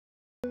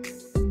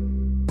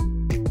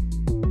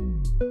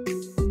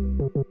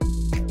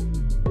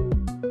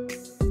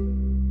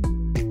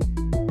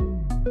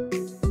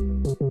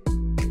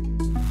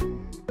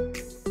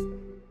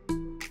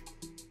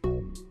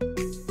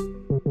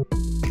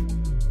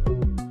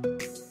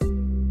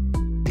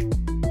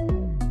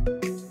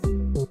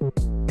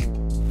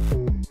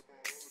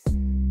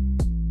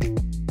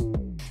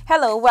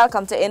Hello,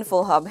 welcome to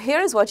InfoHub.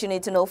 Here is what you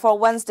need to know for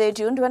Wednesday,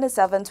 June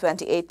 27,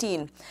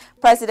 2018.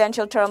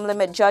 Presidential term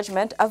limit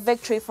judgment, a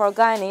victory for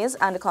Guyanese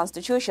and the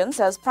Constitution,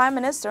 says Prime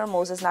Minister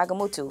Moses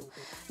Nagamutu.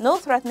 No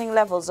threatening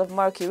levels of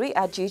mercury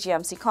at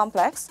GGMC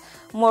complex,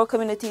 more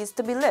communities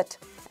to be lit.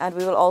 And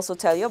we will also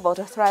tell you about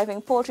a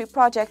thriving poultry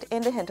project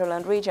in the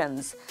hinterland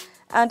regions.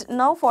 And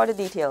now for the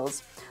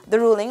details. The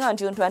ruling on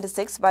June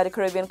 26 by the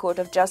Caribbean Court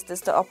of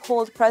Justice to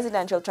uphold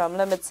presidential term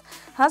limits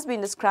has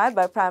been described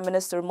by Prime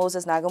Minister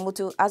Moses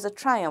Nagamutu as a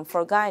triumph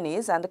for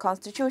Guyanese and the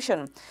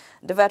Constitution.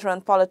 The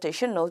veteran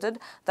politician noted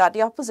that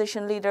the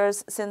opposition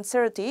leader's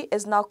sincerity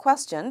is now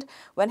questioned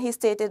when he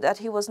stated that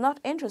he was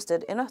not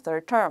interested in a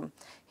third term.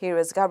 Here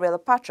is Gabriela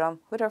Patram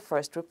with her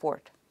first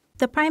report.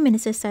 The Prime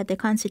Minister said the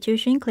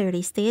Constitution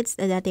clearly states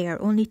that there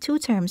are only 2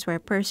 terms for a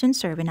person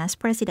serving as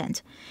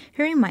president.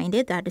 He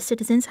reminded that the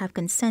citizens have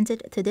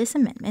consented to this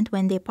amendment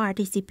when they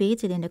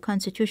participated in the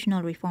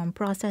constitutional reform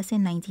process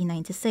in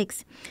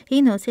 1996.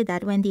 He noted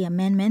that when the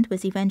amendment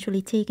was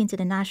eventually taken to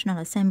the National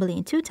Assembly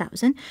in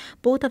 2000,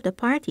 both of the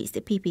parties,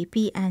 the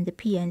PPP and the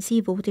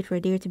PNC, voted for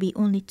there to be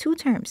only 2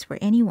 terms for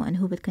anyone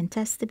who would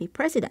contest to be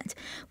president,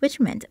 which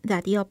meant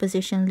that the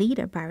opposition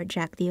leader, Barrett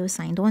Jackdio,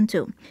 signed on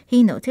to.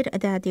 He noted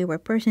that there were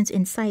persons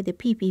inside the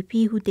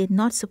PPP who did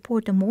not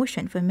support the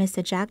motion for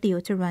Mr.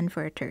 Jackdio to run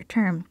for a third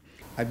term.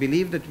 I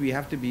believe that we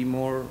have to be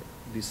more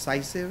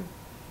decisive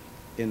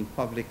in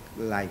public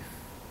life.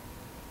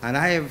 And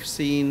I have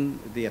seen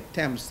the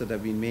attempts that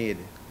have been made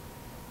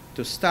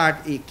to start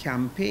a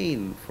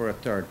campaign for a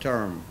third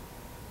term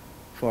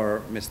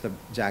for Mr.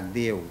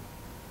 Jackdio.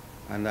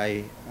 And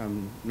I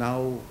am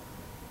now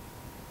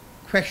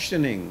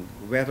questioning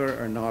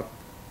whether or not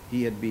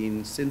he had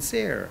been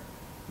sincere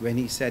when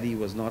he said he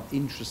was not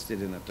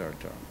interested in a third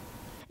term.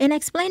 In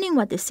explaining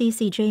what the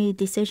CCJ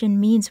decision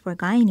means for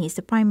Guyanese,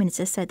 the Prime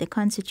Minister said the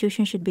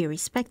Constitution should be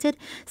respected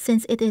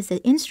since it is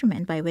the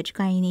instrument by which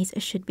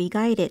Guyanese should be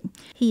guided.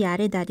 He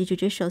added that the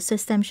judicial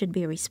system should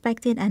be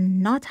respected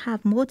and not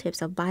have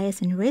motives of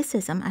bias and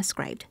racism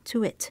ascribed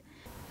to it.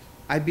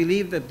 I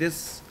believe that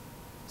this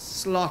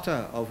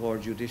slaughter of our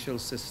judicial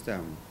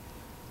system,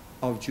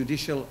 of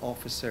judicial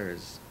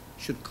officers,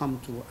 should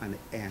come to an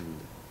end.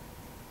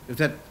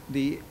 That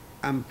the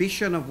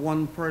ambition of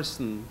one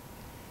person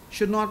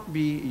should not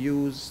be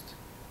used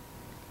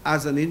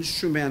as an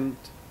instrument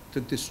to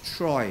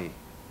destroy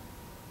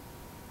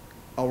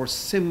our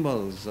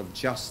symbols of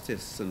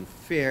justice and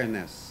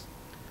fairness,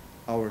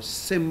 our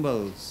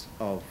symbols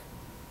of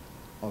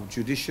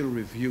judicial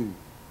review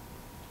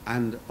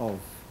and of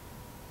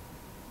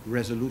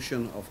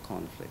resolution of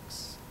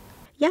conflicts.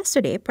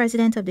 Yesterday,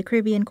 President of the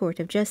Caribbean Court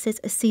of Justice,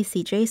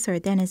 CCJ, Sir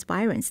Dennis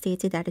Byron,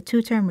 stated that a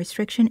 2-term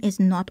restriction is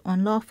not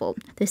unlawful.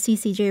 The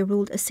CCJ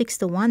ruled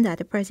 6-1 that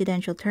the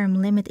presidential term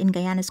limit in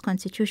Guyana's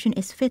constitution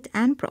is fit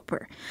and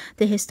proper.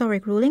 The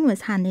historic ruling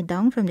was handed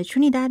down from the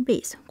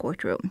Trinidad-based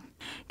courtroom.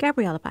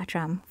 Gabriela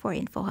Patram for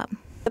InfoHub.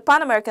 The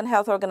Pan American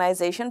Health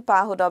Organization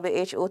PAHO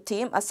WHO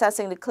team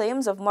assessing the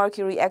claims of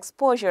mercury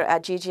exposure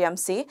at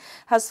GGMC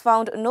has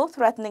found no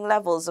threatening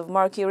levels of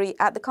mercury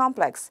at the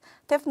complex.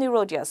 Tiffany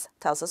Rodias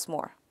tells us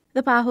more.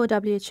 The PAHO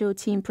WHO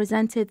team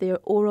presented their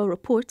oral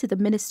report to the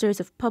Ministers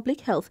of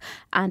Public Health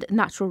and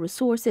Natural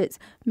Resources,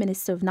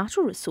 Minister of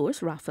Natural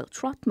Resource Raphael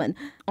Trotman,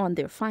 on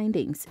their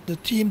findings. The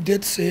team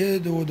did say,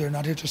 though they're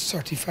not here to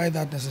certify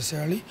that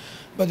necessarily,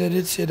 but they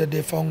did say that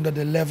they found that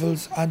the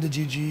levels at the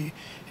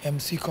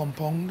GGMC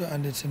compound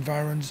and its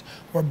environs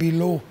were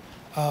below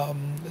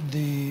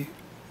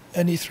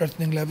any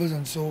threatening levels,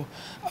 and so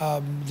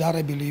that,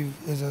 I believe,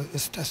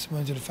 is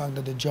testament to the fact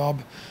that the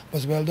job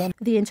was well done.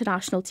 The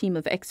international team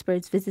of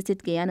experts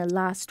visited Guyana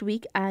last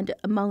week and,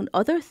 among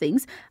other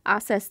things,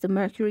 assessed the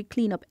mercury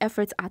cleanup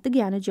efforts at the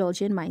Guyana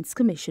Geologian Mines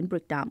Commission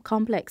Brick Dam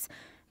complex.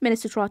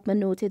 Minister Trotman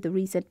noted the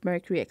recent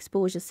mercury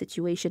exposure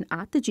situation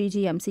at the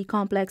GGMC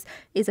complex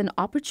is an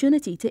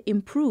opportunity to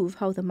improve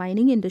how the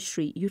mining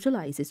industry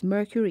utilizes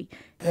mercury.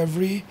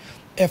 Every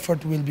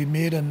effort will be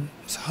made, and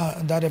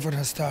that effort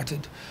has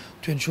started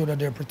to ensure that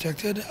they're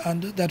protected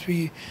and that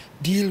we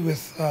deal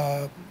with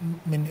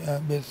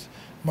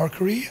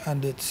mercury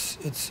and its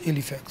ill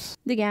effects.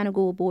 The Guyana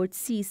Gold Board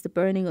ceased the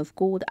burning of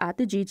gold at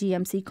the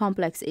GGMC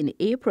complex in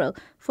April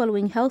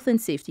following health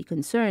and safety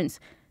concerns.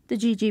 The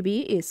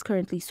GGB is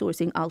currently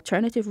sourcing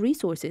alternative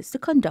resources to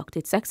conduct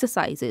its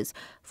exercises.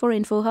 For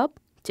InfoHub,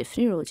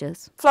 Tiffany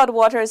Rogers.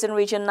 Floodwaters in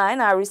Region 9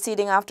 are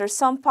receding after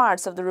some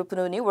parts of the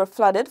Rupununi were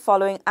flooded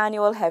following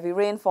annual heavy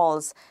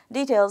rainfalls.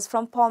 Details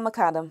from Paul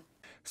McAdam.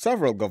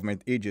 Several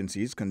government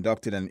agencies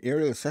conducted an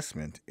aerial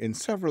assessment in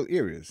several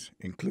areas,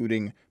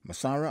 including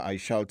Masara,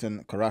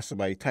 Aishalton,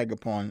 Karasabai, Tiger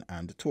Pond,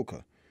 and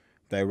Toka.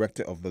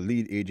 Director of the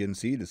lead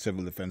agency, the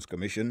Civil Defense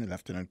Commission,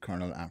 Lieutenant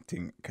Colonel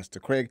Acting Kester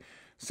Craig,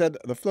 said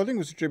the flooding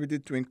was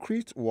attributed to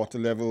increased water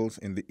levels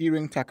in the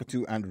Earing,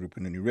 Takatu, and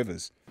Rupununi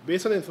rivers.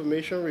 Based on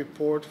information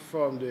report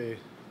from the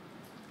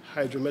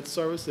Hydromet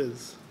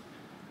Services,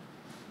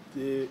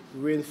 the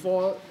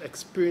rainfall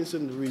experienced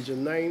in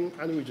Region 9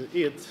 and Region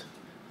 8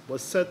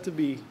 was said to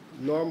be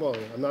normal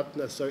and not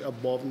necessarily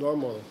above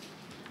normal.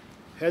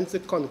 Hence, the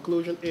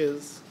conclusion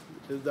is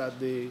is that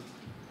the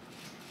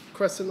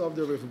crescent of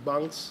the river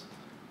banks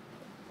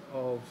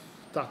of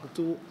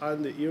Takatu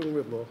and the Earing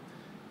River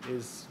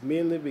is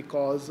mainly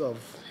because of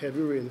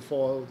heavy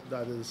rainfall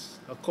that is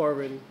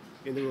occurring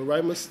in the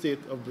Roraima state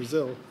of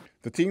Brazil.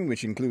 The team,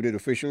 which included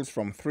officials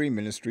from 3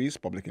 ministries,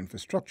 Public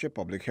Infrastructure,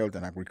 Public Health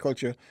and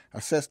Agriculture,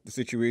 assessed the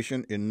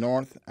situation in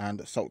North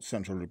and South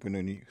Central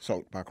Rupununi,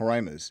 South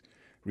Pacorimas.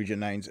 Region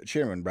 9's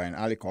Chairman Brian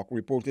Alicock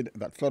reported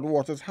that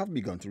floodwaters have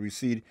begun to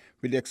recede,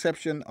 with the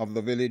exception of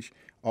the village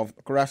of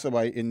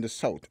Karasabai in the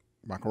South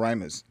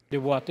Pacorimas. The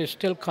water is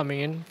still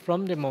coming in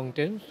from the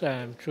mountains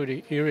through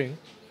the Earing.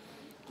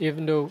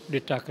 Even though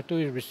the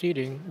Takatu is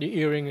receding, the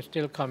Earing is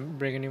still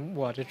bringing in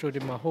water through the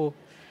Maho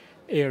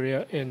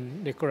area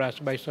in the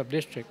Karasabai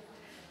sub-district.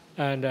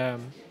 And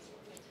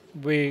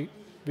we're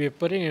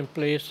putting in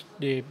place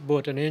the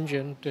boat and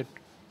engine to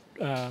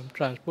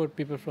transport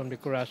people from the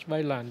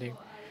Karasabai landing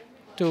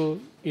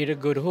to either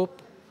Good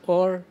Hope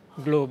or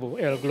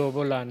El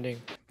Globo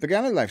landing. The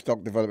Guyana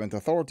Livestock Development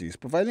Authority is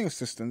providing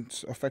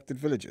assistance to affected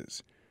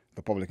villages.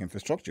 The Public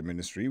Infrastructure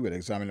Ministry will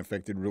examine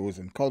affected roads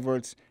and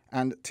culverts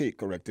and take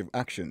corrective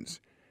actions.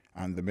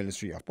 And the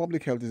Ministry of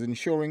Public Health is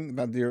ensuring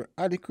that there are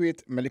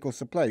adequate medical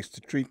supplies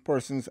to treat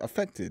persons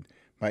affected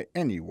by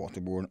any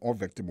waterborne or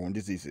vector-borne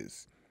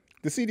diseases.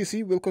 The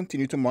CDC will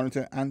continue to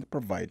monitor and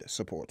provide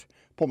support.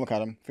 Paul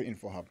McAdam for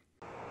InfoHub.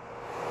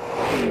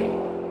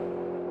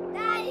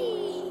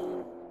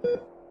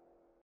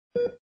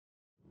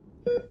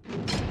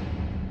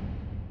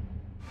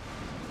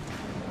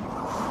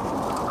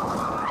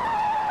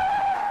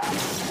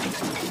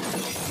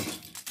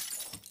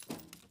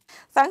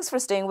 Thanks for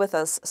staying with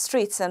us.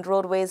 Streets and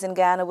roadways in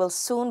Guyana will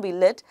soon be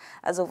lit,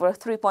 as over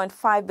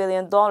 $3.5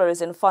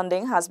 billion in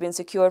funding has been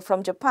secured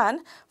from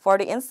Japan for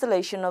the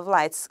installation of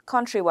lights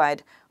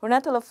countrywide.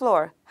 Renetta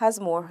Lafleur has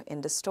more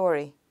in the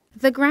story.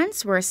 The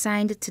grants were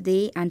signed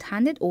today and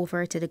handed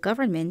over to the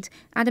government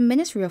at the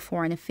Ministry of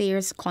Foreign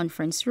Affairs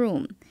conference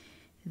room.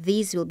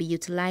 These will be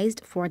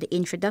utilized for the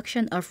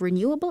introduction of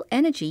renewable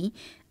energy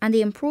and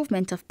the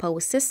improvement of power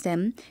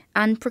system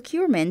and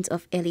procurement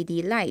of LED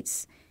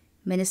lights.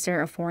 Minister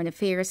of Foreign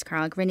Affairs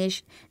Carl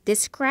Grinish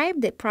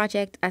described the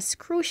project as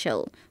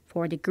crucial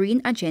for the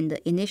Green Agenda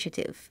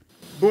initiative.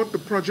 Both the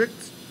project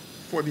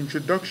for the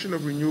introduction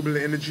of renewable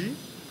energy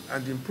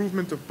and the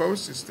improvement of power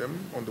system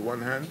on the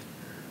one hand,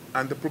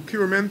 and the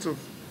procurement of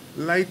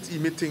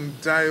light-emitting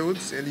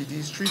diodes,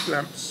 LED street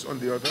lamps on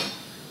the other,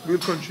 will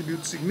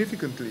contribute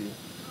significantly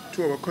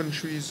to our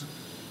country's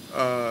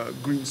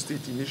Green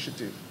State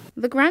Initiative.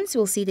 The grants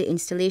will see the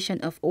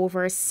installation of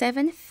over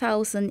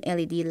 7,000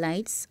 LED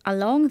lights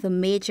along the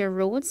major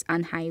roads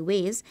and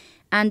highways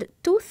and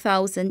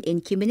 2,000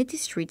 in community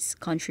streets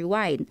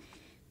countrywide.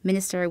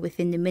 Minister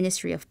within the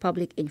Ministry of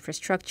Public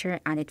Infrastructure,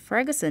 Annette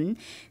Ferguson,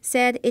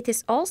 said it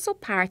is also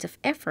part of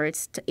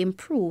efforts to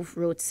improve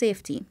road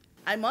safety.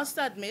 I must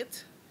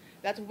admit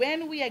that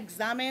when we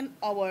examine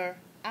our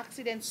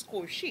accident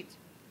score sheet,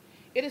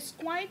 it is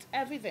quite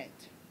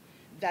evident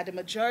that the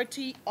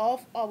majority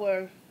of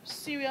our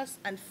serious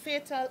and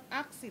fatal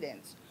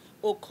accidents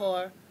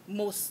occur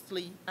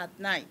mostly at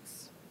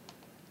nights.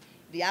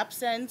 The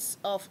absence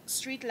of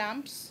street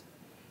lamps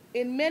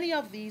in many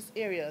of these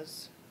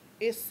areas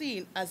is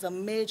seen as a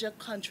major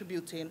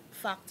contributing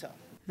factor.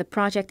 The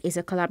project is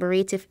a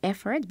collaborative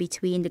effort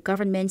between the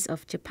governments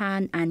of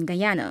Japan and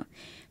Guyana.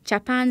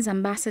 Japan's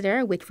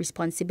ambassador with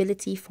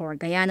responsibility for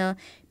Guyana,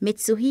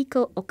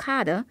 Mitsuhiko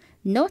Okada,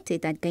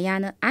 noted that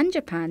Guyana and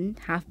Japan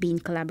have been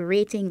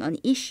collaborating on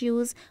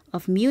issues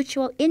of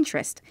mutual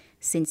interest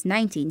since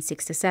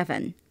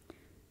 1967.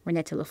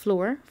 Renetta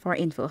Lafleur for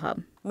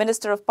InfoHub.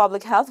 Minister of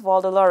Public Health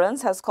Waldo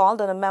Lawrence has called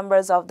on the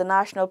members of the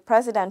National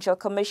Presidential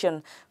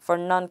Commission for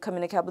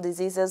Non-Communicable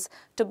Diseases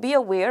to be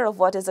aware of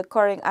what is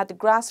occurring at the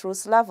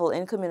grassroots level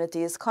in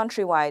communities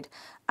countrywide.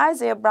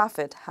 Isaiah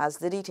Braffett has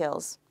the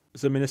details.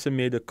 The minister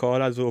made the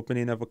call as the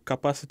opening of a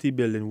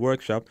capacity-building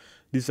workshop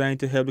designed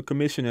to help the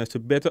commissioners to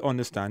better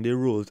understand their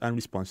roles and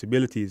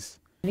responsibilities.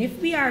 If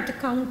we are to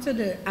counter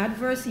the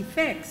adverse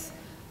effects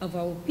of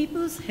our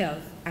people's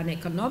health and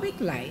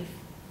economic life,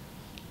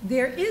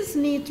 there is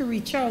need to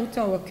reach out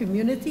to our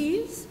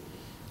communities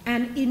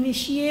and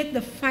initiate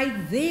the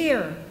fight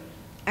there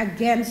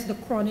against the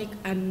chronic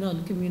and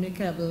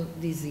non-communicable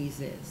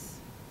diseases.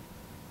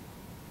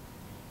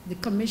 The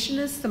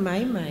commissioners, to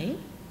my mind,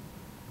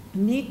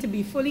 need to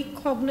be fully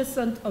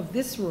cognizant of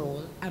this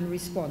role and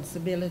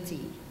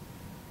responsibility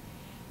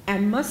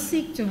and must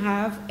seek to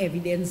have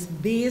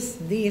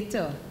evidence-based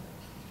data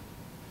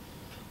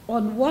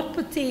on what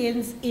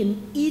pertains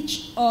in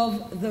each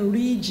of the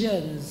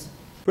regions.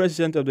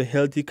 President of the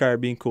Healthy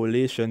Caribbean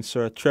Coalition,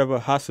 Sir Trevor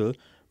Hassel,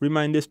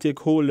 reminded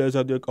stakeholders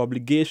of their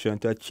obligation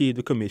to achieve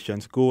the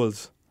Commission's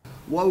goals.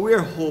 What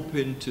we're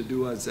hoping to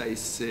do, as I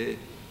say,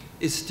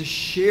 is to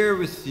share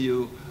with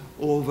you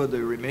over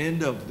the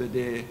remainder of the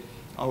day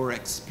our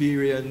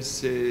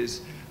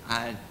experiences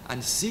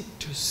and seek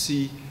to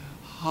see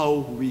how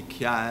we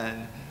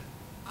can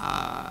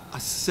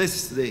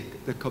assist the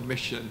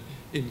Commission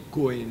in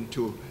going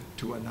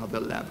to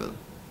another level.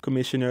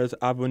 Commissioners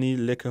Avoni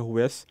Lecker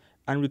West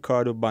and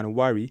Ricardo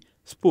Banwari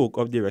spoke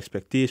of their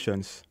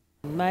expectations.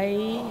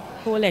 My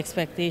whole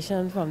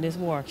expectation from this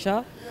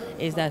workshop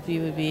is that we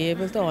will be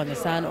able to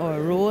understand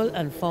our role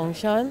and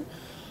function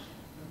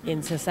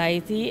in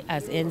society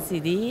as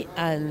NCD,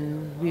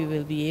 and we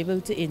will be able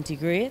to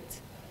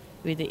integrate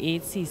with the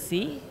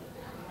HCC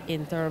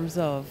in terms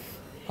of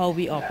how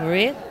we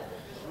operate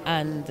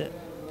and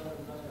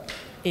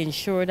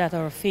ensure that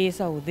our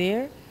face out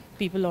there,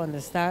 people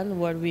understand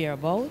what we are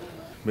about.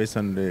 Based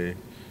on the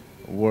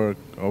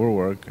our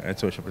work at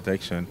social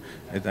protection,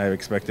 it's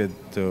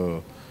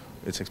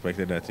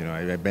expected that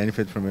I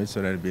benefit from it,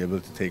 so that I'll be able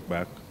to take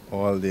back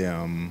all the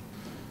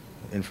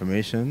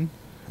information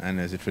and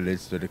as it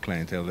relates to the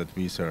clientele that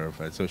we serve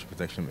at Social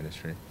Protection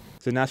Ministry.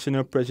 The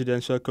National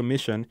Presidential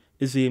Commission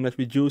is aimed at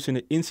reducing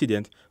the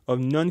incidence of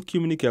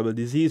non-communicable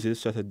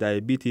diseases such as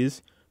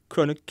diabetes,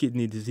 chronic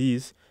kidney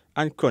disease,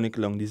 and chronic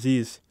lung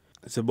disease.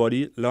 The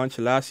body, launched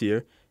last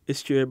year,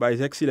 is chaired by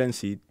His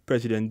Excellency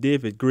President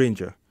David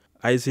Granger.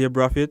 Isaiah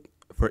Braffett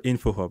for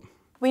InfoHub.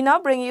 We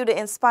now bring you the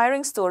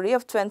inspiring story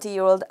of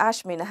 20-year-old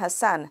Ashmina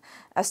Hassan,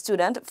 a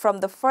student from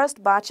the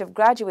first batch of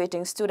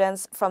graduating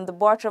students from the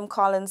Bartram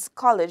Collins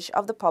College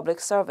of the Public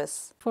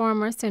Service.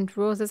 Former St.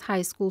 Rose's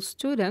High School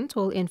student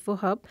told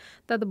InfoHub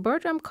that the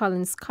Bartram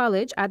Collins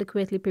College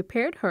adequately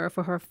prepared her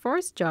for her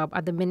first job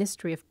at the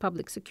Ministry of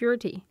Public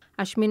Security.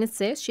 Ashmina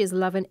says she is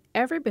loving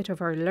every bit of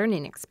her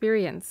learning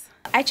experience.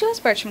 I chose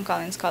Bartram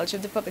Collins College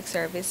of the Public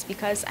Service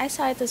because I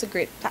saw it as a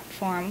great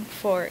platform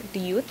for the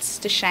youths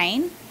to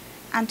shine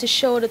and to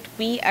show that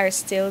we are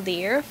still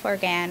there for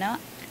Guyana.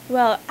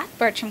 Well, at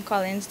Bartram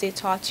Collins, they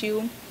taught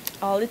you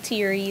all the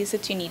theories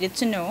that you needed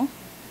to know,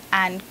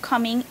 and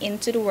coming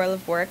into the world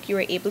of work, you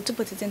were able to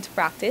put it into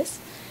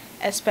practice,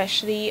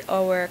 especially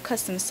our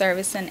customer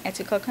service and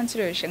ethical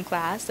consideration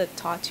class that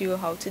taught you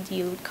how to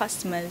deal with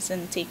customers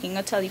and taking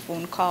a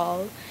telephone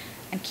call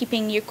and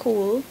keeping you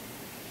cool.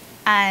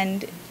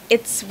 And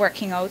it's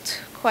working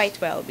out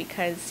quite well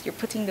because you're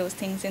putting those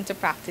things into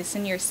practice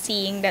and you're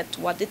seeing that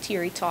what the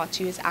theory taught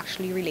you is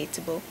actually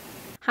relatable.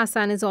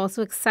 Hassan is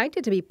also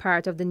excited to be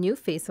part of the new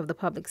face of the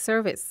public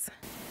service.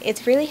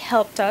 It really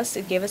helped us.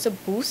 It gave us a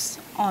boost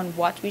on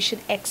what we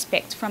should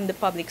expect from the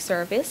public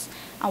service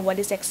and what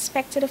is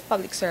expected of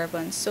public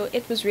servants. So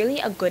it was really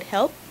a good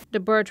help. The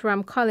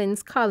Bartram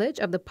Collins College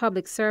of the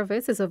Public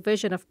Service is a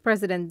vision of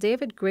President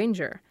David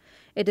Granger.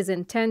 It is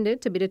intended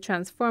to be the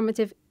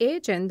transformative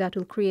agent that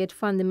will create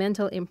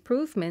fundamental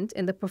improvement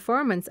in the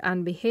performance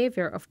and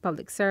behavior of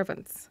public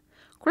servants.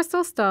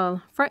 Crystal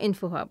Stahl for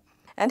InfoHub.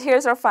 And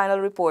here's our final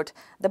report.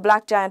 The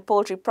Black Giant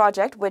Poultry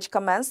Project, which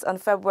commenced on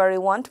February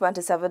 1,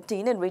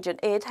 2017 in Region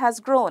 8, has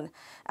grown.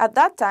 At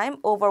that time,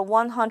 over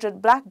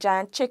 100 Black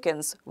Giant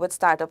chickens with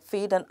startup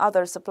feed and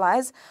other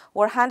supplies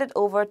were handed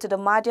over to the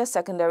Madhya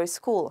Secondary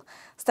School.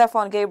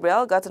 Stefan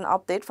Gabriel got an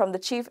update from the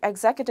Chief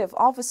Executive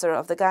Officer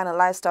of the Guyana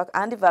Livestock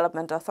and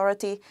Development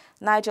Authority,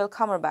 Nigel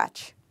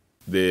Cumberbatch.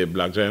 The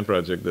Black Giant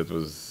project that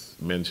was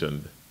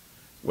mentioned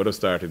would have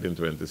started in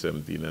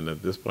 2017, and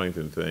at this point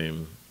in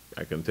time,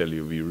 I can tell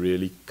you we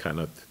really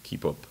cannot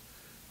keep up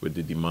with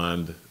the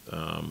demand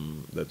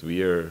that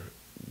we are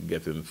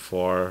getting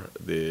for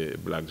the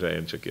Black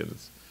Giant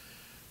chickens,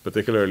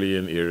 particularly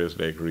in areas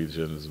like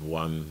regions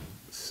 1,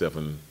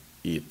 7,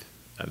 8,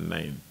 and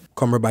 9.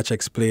 Cumberbatch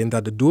explained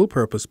that the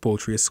dual-purpose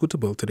poultry is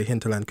suitable to the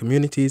hinterland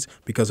communities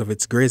because of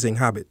its grazing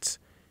habits.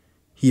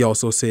 He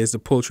also says the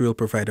poultry will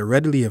provide a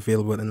readily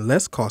available and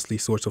less costly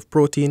source of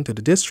protein to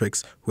the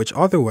districts, which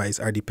otherwise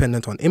are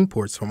dependent on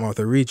imports from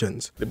other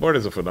regions. The bird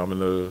is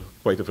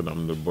quite a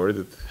phenomenal bird.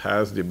 It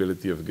has the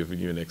ability of giving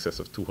you in excess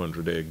of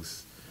 200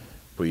 eggs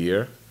per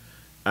year,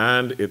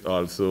 and it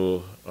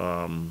also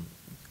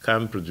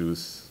can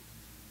produce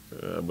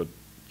about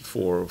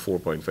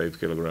 4.5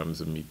 kilograms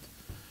of meat.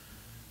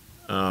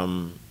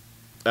 And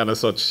as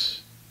such,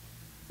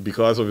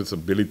 because of its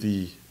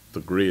ability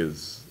to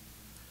graze,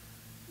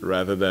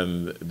 rather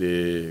than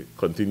the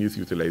continuous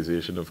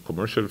utilization of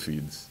commercial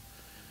feeds,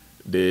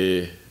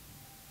 the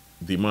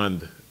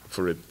demand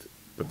for it,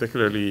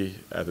 particularly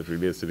as it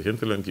relates to the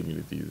hinterland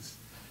communities,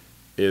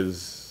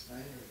 is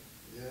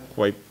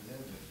quite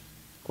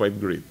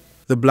great.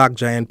 The Black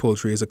Giant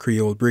poultry is a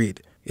Creole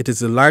breed. It is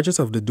the largest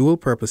of the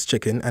dual-purpose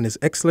chicken and is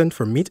excellent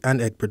for meat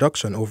and egg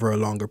production over a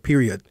longer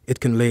period.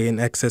 It can lay in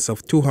excess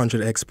of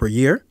 200 eggs per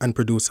year and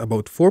produce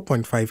about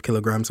 4.5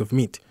 kilograms of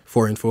meat.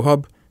 For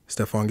InfoHub,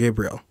 Stefan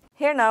Gabriel.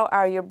 Here now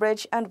are your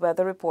bridge and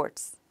weather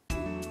reports.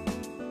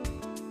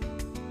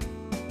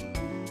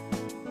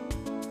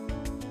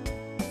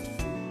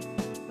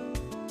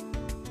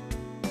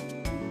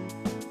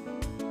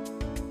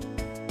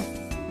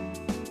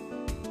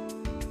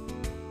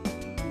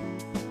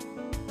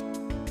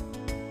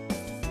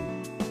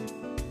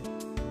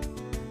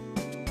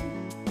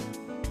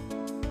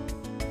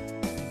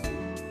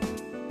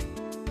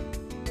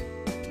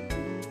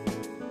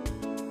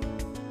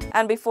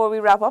 And before we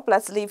wrap up,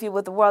 let's leave you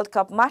with the World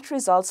Cup match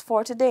results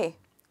for today.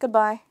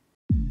 Goodbye.